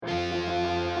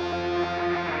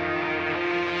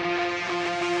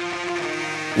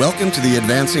Welcome to the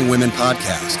Advancing Women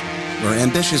Podcast, where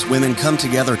ambitious women come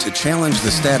together to challenge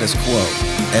the status quo,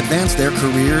 advance their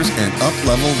careers, and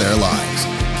up-level their lives.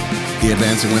 The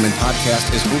Advancing Women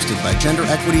Podcast is hosted by gender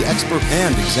equity expert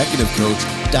and executive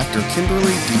coach, Dr.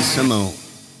 Kimberly D. Simone.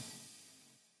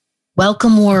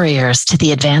 Welcome, warriors, to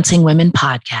the Advancing Women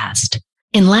Podcast.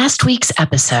 In last week's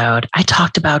episode, I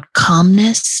talked about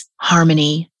calmness,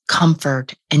 harmony,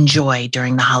 comfort, and joy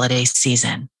during the holiday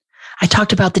season. I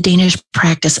talked about the Danish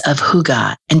practice of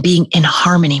hygge and being in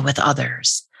harmony with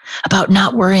others, about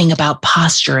not worrying about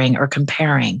posturing or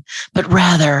comparing, but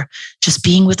rather just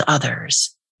being with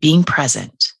others, being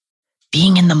present,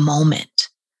 being in the moment.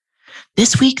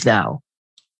 This week, though,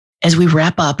 as we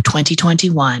wrap up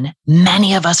 2021,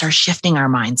 many of us are shifting our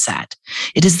mindset.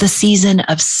 It is the season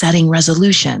of setting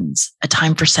resolutions, a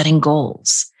time for setting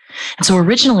goals. And so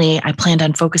originally, I planned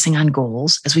on focusing on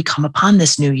goals as we come upon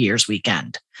this New Year's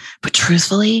weekend. But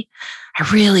truthfully, I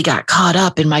really got caught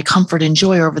up in my comfort and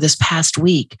joy over this past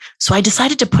week. So I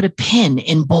decided to put a pin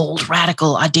in bold,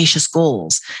 radical, audacious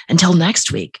goals until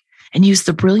next week and use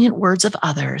the brilliant words of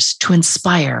others to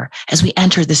inspire as we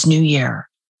enter this new year.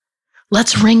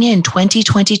 Let's ring in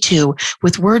 2022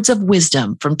 with words of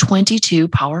wisdom from 22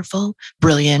 powerful,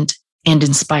 brilliant, and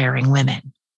inspiring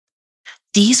women.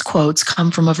 These quotes come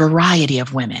from a variety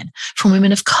of women, from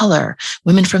women of color,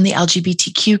 women from the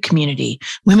LGBTQ community,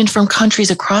 women from countries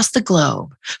across the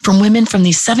globe, from women from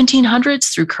the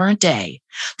 1700s through current day.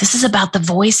 This is about the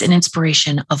voice and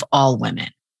inspiration of all women.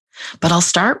 But I'll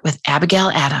start with Abigail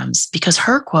Adams because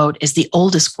her quote is the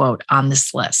oldest quote on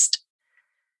this list.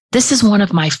 This is one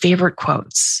of my favorite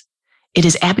quotes. It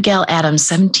is Abigail Adams'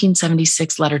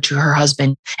 1776 letter to her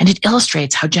husband, and it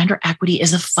illustrates how gender equity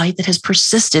is a fight that has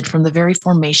persisted from the very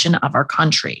formation of our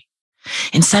country.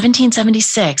 In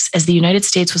 1776, as the United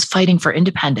States was fighting for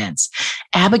independence,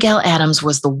 Abigail Adams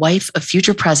was the wife of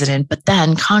future president, but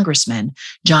then Congressman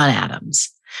John Adams.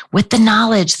 With the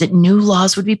knowledge that new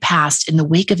laws would be passed in the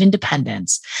wake of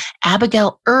independence,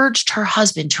 Abigail urged her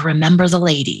husband to remember the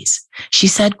ladies. She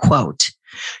said, quote,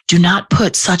 "Do not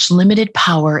put such limited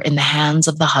power in the hands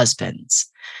of the husbands,"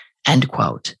 end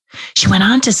quote. She went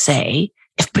on to say,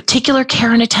 if particular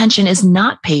care and attention is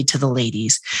not paid to the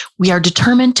ladies, we are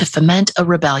determined to foment a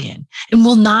rebellion and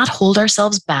will not hold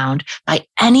ourselves bound by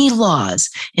any laws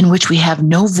in which we have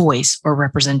no voice or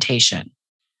representation.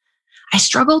 I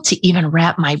struggled to even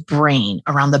wrap my brain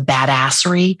around the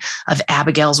badassery of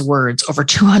Abigail's words over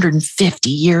 250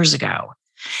 years ago.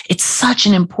 It's such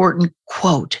an important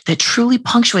quote that truly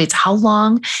punctuates how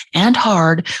long and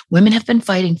hard women have been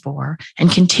fighting for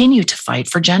and continue to fight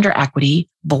for gender equity,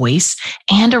 voice,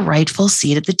 and a rightful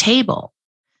seat at the table.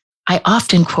 I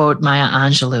often quote Maya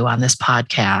Angelou on this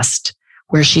podcast,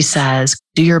 where she says,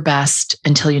 "Do your best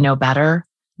until you know better,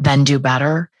 then do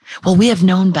better." Well, we have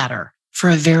known better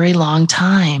for a very long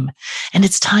time, and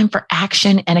it's time for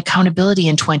action and accountability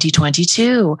in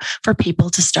 2022 for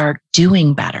people to start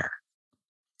doing better.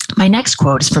 My next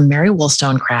quote is from Mary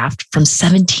Wollstonecraft from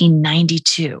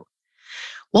 1792.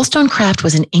 Wollstonecraft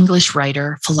was an English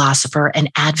writer, philosopher,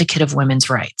 and advocate of women's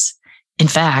rights. In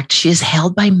fact, she is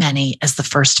hailed by many as the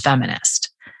first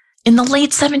feminist. In the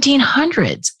late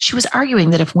 1700s, she was arguing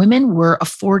that if women were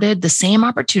afforded the same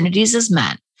opportunities as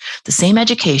men, the same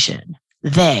education,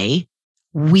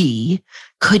 we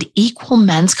could equal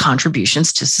men's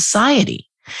contributions to society.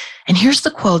 And here's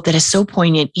the quote that is so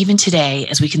poignant even today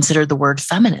as we consider the word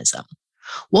feminism.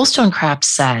 Wollstonecraft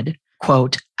said,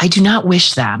 quote, "I do not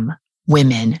wish them,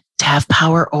 women, to have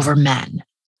power over men,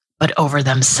 but over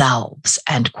themselves,"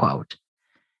 end quote.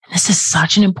 And this is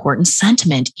such an important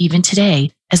sentiment even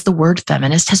today as the word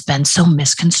feminist has been so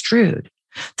misconstrued.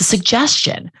 The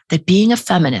suggestion that being a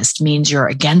feminist means you're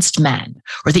against men,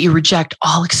 or that you reject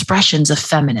all expressions of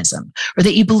feminism, or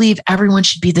that you believe everyone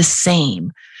should be the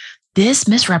same. This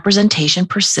misrepresentation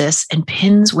persists and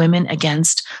pins women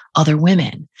against other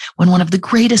women, when one of the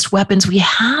greatest weapons we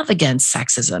have against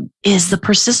sexism is the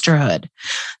persisterhood,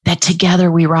 that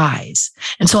together we rise.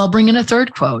 And so I'll bring in a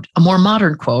third quote, a more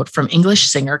modern quote from English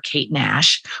singer Kate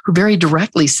Nash, who very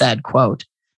directly said, quote,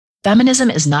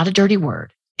 "Feminism is not a dirty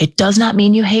word. It does not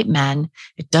mean you hate men.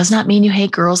 It does not mean you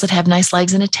hate girls that have nice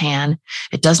legs and a tan.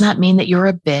 It does not mean that you're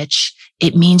a bitch.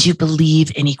 It means you believe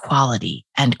in equality,"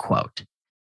 end quote.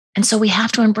 And so we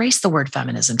have to embrace the word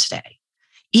feminism today.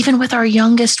 Even with our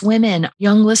youngest women,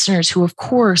 young listeners who, of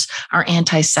course, are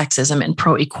anti-sexism and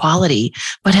pro-equality,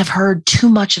 but have heard too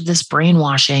much of this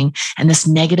brainwashing and this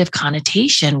negative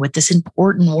connotation with this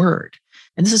important word.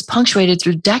 And this is punctuated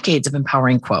through decades of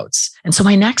empowering quotes. And so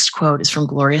my next quote is from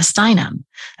Gloria Steinem,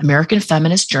 American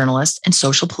feminist journalist and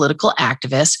social political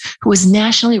activist who was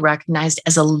nationally recognized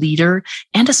as a leader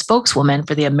and a spokeswoman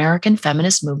for the American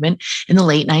feminist movement in the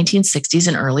late 1960s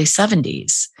and early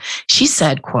 70s. She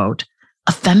said, quote,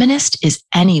 "A feminist is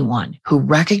anyone who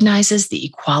recognizes the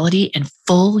equality and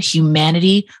full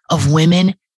humanity of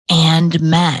women and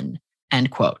men,"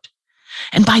 end quote.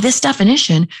 And by this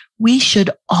definition, we should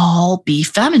all be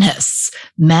feminists,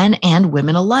 men and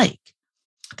women alike.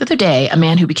 The other day, a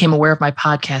man who became aware of my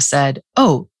podcast said,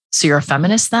 "Oh, so you're a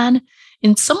feminist then?"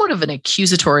 in somewhat of an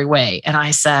accusatory way. And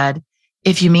I said,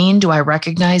 "If you mean, do I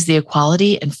recognize the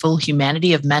equality and full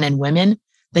humanity of men and women?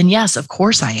 Then yes, of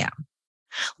course I am."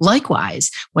 Likewise,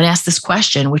 when asked this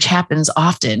question, which happens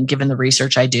often given the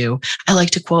research I do, I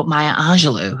like to quote Maya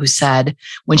Angelou, who said,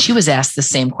 when she was asked the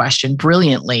same question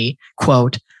brilliantly,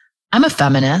 quote, "I'm a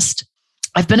feminist.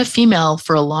 I've been a female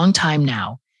for a long time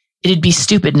now. It'd be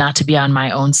stupid not to be on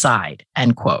my own side,"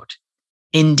 end quote.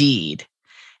 Indeed.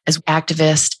 As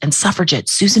activist and suffragette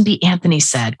Susan B. Anthony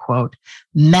said, quote,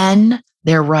 "Men,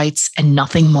 their rights and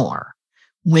nothing more.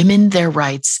 Women, their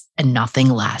rights and nothing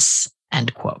less,"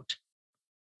 end quote.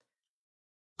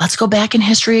 Let's go back in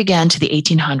history again to the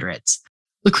 1800s.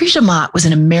 Lucretia Mott was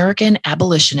an American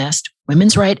abolitionist,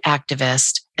 women's rights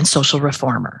activist, and social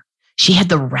reformer. She had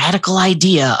the radical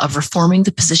idea of reforming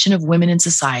the position of women in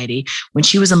society when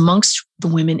she was amongst the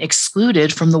women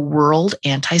excluded from the World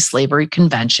Anti-Slavery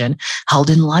Convention held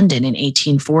in London in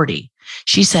 1840.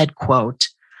 She said, quote,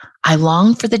 "I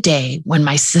long for the day when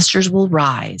my sisters will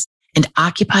rise and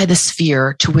occupy the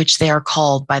sphere to which they are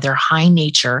called by their high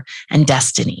nature and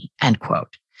destiny," end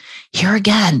quote. Here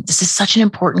again, this is such an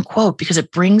important quote because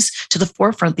it brings to the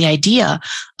forefront the idea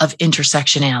of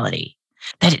intersectionality,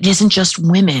 that it isn't just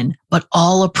women, but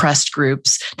all oppressed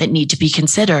groups that need to be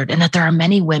considered, and that there are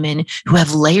many women who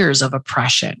have layers of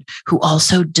oppression who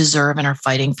also deserve and are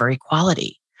fighting for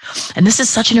equality. And this is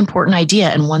such an important idea,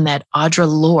 and one that Audre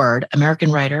Lorde,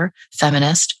 American writer,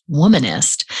 feminist,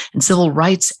 womanist, and civil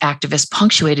rights activist,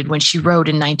 punctuated when she wrote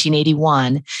in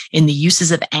 1981 in The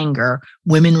Uses of Anger,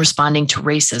 Women Responding to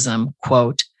Racism,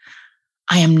 quote,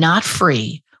 "I am not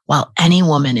free while any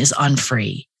woman is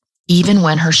unfree, even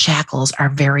when her shackles are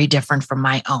very different from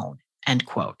my own," end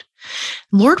quote.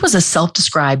 Lorde was a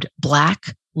self-described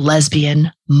Black,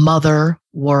 lesbian, mother,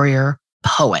 warrior,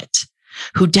 poet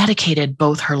who dedicated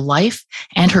both her life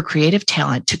and her creative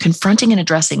talent to confronting and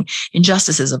addressing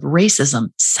injustices of racism,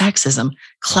 sexism,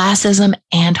 classism,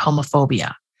 and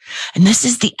homophobia. And this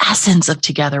is the essence of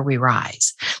Together We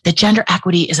Rise, that gender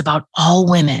equity is about all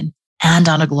women and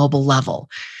on a global level.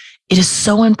 It is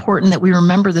so important that we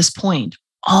remember this point.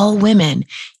 All women,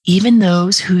 even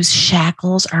those whose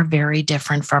shackles are very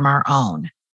different from our own.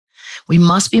 We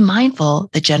must be mindful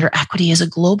that gender equity is a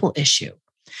global issue.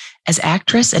 As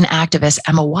actress and activist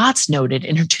Emma Watts noted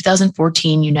in her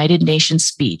 2014 United Nations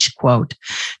speech, quote,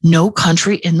 "No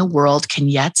country in the world can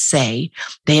yet say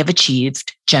they have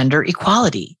achieved gender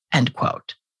equality," end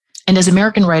quote. And as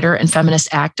American writer and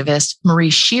feminist activist Marie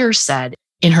Scheer said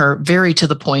in her very to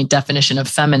the point definition of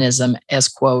feminism as,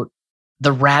 quote,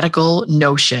 "the radical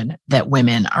notion that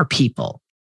women are people."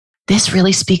 This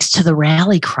really speaks to the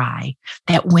rally cry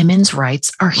that women's rights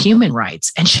are human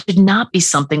rights and should not be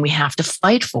something we have to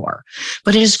fight for.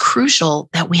 But it is crucial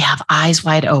that we have eyes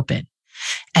wide open.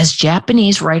 As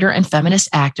Japanese writer and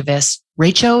feminist activist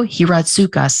Reicho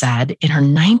Hiratsuka said in her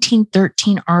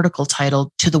 1913 article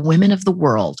titled "To the Women of the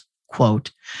World,"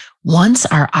 quote, "Once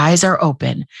our eyes are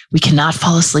open, we cannot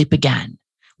fall asleep again.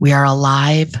 We are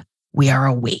alive, we are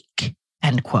awake,"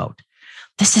 end quote.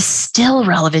 This is still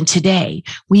relevant today.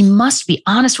 We must be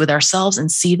honest with ourselves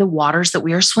and see the waters that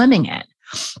we are swimming in,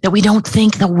 that we don't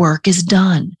think the work is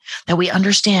done, that we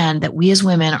understand that we as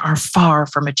women are far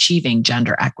from achieving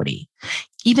gender equity.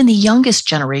 Even the youngest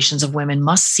generations of women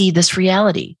must see this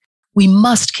reality. We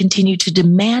must continue to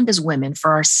demand as women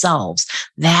for ourselves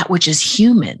that which as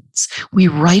humans we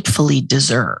rightfully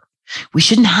deserve. We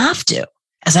shouldn't have to.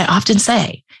 As I often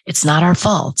say, it's not our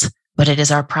fault, but it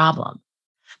is our problem.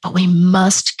 But we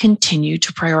must continue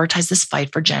to prioritize this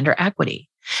fight for gender equity.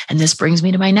 And this brings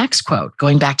me to my next quote,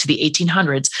 going back to the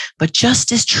 1800s, but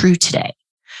just as true today.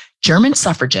 German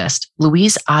suffragist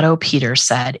Louise Otto Peter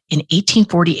said in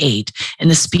 1848 in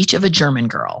the speech of a German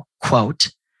girl, quote,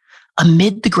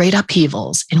 "Amid the great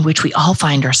upheavals in which we all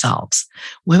find ourselves,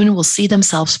 women will see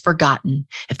themselves forgotten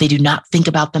if they do not think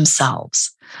about themselves.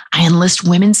 I enlist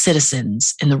women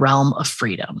citizens in the realm of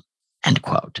freedom," end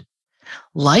quote.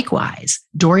 Likewise,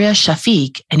 Doria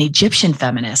Shafiq, an Egyptian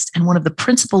feminist and one of the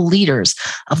principal leaders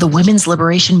of the women's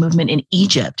liberation movement in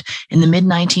Egypt in the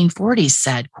mid-1940s,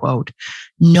 said, quote,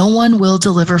 "No one will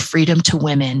deliver freedom to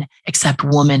women except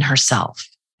woman herself,"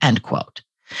 end quote.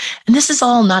 And this is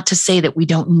all not to say that we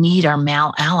don't need our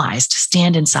male allies to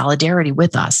stand in solidarity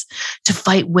with us, to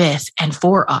fight with and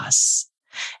for us.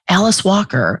 Alice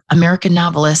Walker, American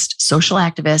novelist, social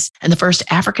activist, and the first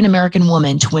African-American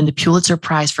woman to win the Pulitzer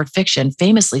Prize for fiction,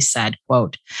 famously said,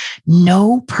 quote,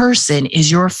 "No person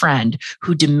is your friend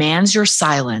who demands your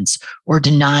silence or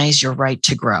denies your right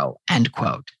to grow," end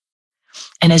quote.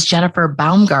 And as Jennifer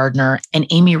Baumgardner and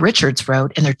Amy Richards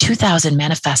wrote in their 2000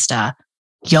 manifesto,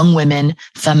 Young Women,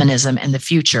 Feminism, and the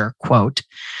Future, quote,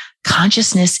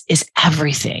 "Consciousness is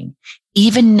everything.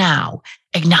 Even now,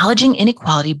 acknowledging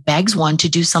inequality begs one to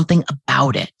do something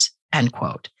about it," end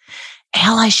quote.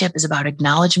 Allyship is about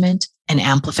acknowledgement and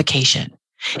amplification.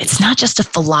 It's not just a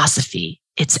philosophy,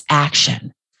 it's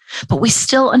action. But we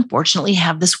still, unfortunately,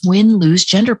 have this win-lose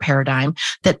gender paradigm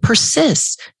that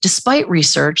persists despite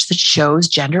research that shows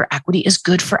gender equity is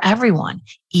good for everyone,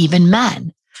 even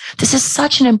men. This is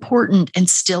such an important and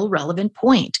still relevant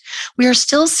point. We are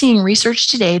still seeing research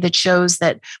today that shows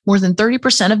that more than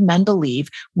 30% of men believe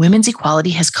women's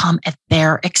equality has come at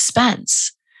their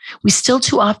expense. We still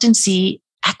too often see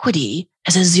equity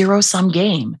as a zero-sum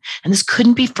game, and this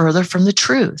couldn't be further from the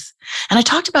truth. And I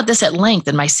talked about this at length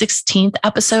in my 16th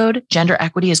episode, Gender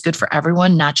Equity is Good for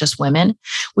Everyone, Not Just Women,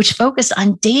 which focused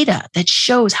on data that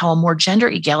shows how a more gender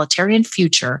egalitarian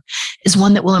future is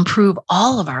one that will improve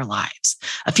all of our lives,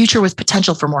 a future with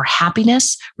potential for more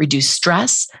happiness, reduced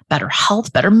stress, better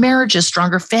health, better marriages,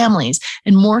 stronger families,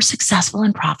 and more successful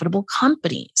and profitable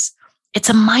companies. It's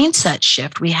a mindset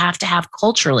shift we have to have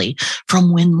culturally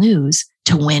from win-lose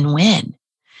to win-win.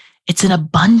 It's an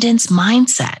abundance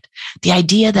mindset, the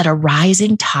idea that a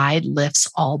rising tide lifts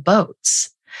all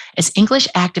boats. As English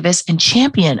activist and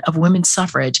champion of women's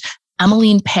suffrage,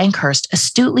 Emmeline Pankhurst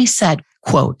astutely said,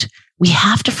 quote, "We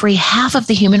have to free half of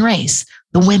the human race,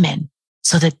 the women,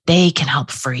 so that they can help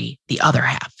free the other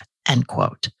half," end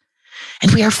quote.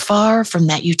 And we are far from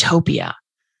that utopia.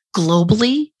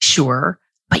 Globally, sure,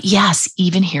 but yes,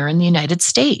 even here in the United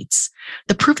States.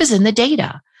 The proof is in the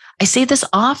data. I say this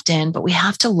often, but we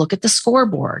have to look at the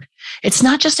scoreboard. It's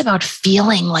not just about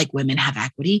feeling like women have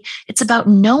equity. It's about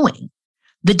knowing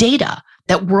the data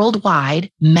that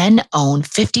worldwide men own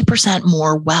 50%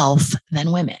 more wealth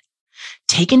than women.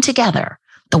 Taken together,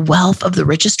 the wealth of the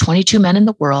richest 22 men in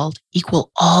the world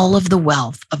equal all of the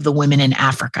wealth of the women in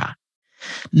Africa.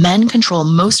 Men control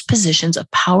most positions of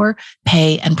power,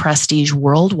 pay, and prestige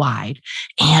worldwide,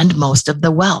 and most of the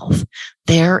wealth.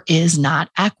 There is not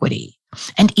equity.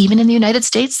 And even in the United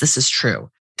States, this is true.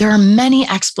 There are many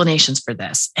explanations for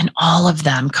this, and all of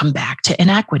them come back to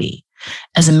inequity.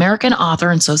 As American author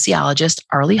and sociologist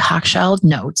Arlie Hochschild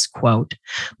notes, quote,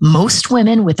 "Most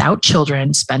women without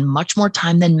children spend much more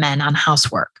time than men on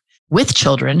housework. With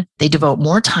children, they devote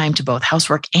more time to both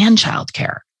housework and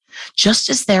childcare. Just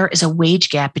as there is a wage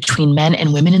gap between men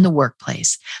and women in the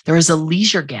workplace, there is a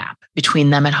leisure gap between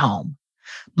them at home.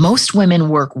 Most women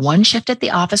work one shift at the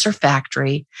office or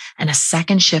factory and a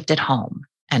second shift at home,"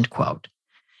 end quote.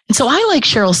 And so I like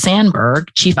Sheryl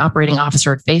Sandberg, chief operating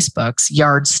officer at Facebook's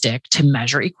yardstick to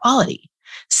measure equality.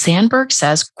 Sandberg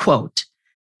says, quote,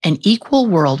 "An equal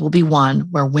world will be one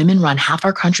where women run half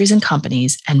our countries and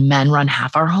companies and men run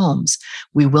half our homes.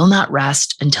 We will not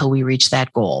rest until we reach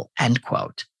that goal," end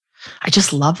quote. I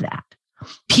just love that.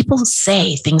 People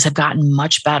say things have gotten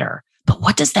much better, but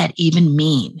what does that even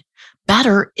mean?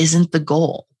 Better isn't the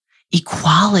goal.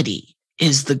 Equality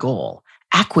is the goal.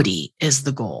 Equity is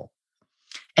the goal.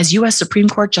 As U.S. Supreme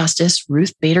Court Justice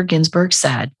Ruth Bader Ginsburg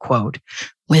said, quote,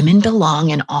 "Women belong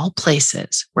in all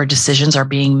places where decisions are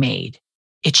being made.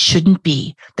 It shouldn't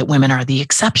be that women are the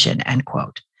exception," end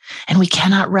quote. And we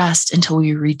cannot rest until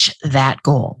we reach that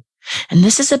goal. And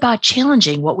this is about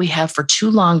challenging what we have for too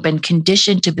long been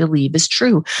conditioned to believe is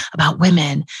true about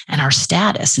women and our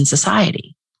status in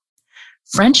society.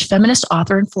 French feminist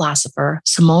author and philosopher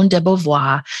Simone de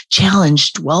Beauvoir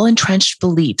challenged well-entrenched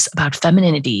beliefs about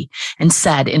femininity and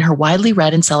said in her widely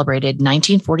read and celebrated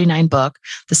 1949 book,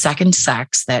 The Second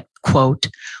Sex, that, quote,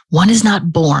 "One is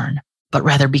not born, but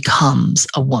rather becomes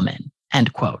a woman,"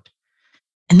 end quote.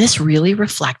 And this really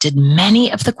reflected many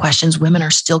of the questions women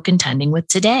are still contending with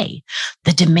today.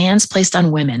 The demands placed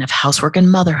on women of housework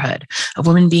and motherhood, of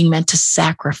women being meant to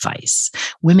sacrifice,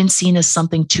 women seen as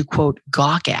something to, quote,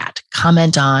 "gawk at,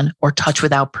 comment on, or touch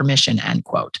without permission," end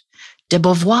quote. de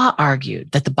Beauvoir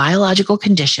argued that the biological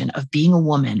condition of being a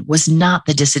woman was not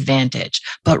the disadvantage,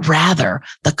 but rather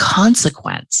the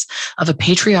consequence of a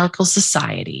patriarchal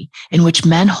society in which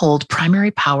men hold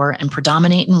primary power and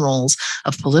predominate in roles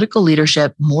of political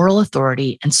leadership, moral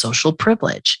authority, and social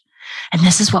privilege. And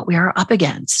this is what we are up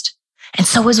against. And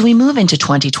so as we move into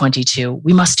 2022,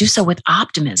 we must do so with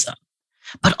optimism,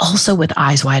 but also with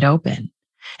eyes wide open.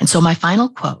 And so my final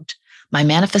quote, my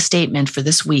manifest statement for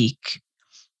this week,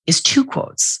 is two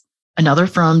quotes, another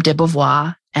from de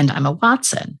Beauvoir and Emma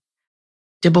Watson.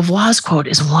 De Beauvoir's quote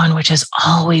is one which has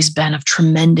always been of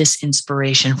tremendous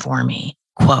inspiration for me.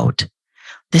 Quote,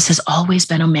 "This has always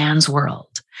been a man's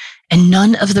world, and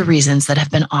none of the reasons that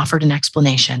have been offered an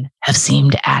explanation have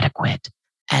seemed adequate."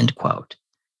 End quote.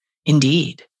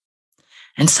 Indeed.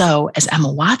 And so, as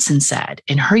Emma Watson said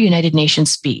in her United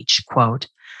Nations speech, quote,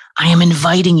 "I am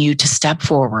inviting you to step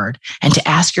forward and to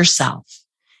ask yourself,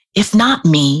 if not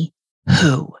me,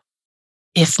 who?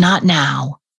 If not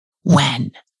now,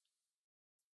 when?"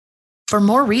 For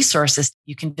more resources,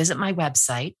 you can visit my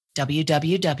website,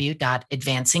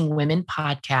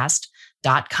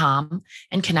 www.advancingwomenpodcast.com,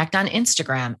 and connect on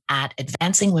Instagram at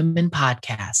Advancing Women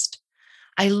Podcast.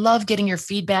 I love getting your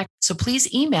feedback, so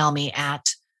please email me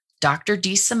at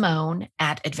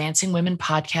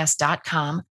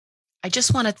drdsimone@advancingwomenpodcast.com. I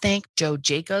just want to thank Joe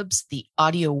Jacobs, the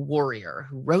audio warrior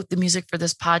who wrote the music for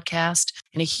this podcast,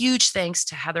 and a huge thanks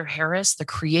to Heather Harris, the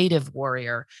creative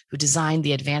warrior who designed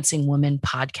the Advancing Women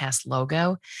podcast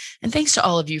logo. And thanks to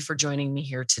all of you for joining me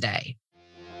here today.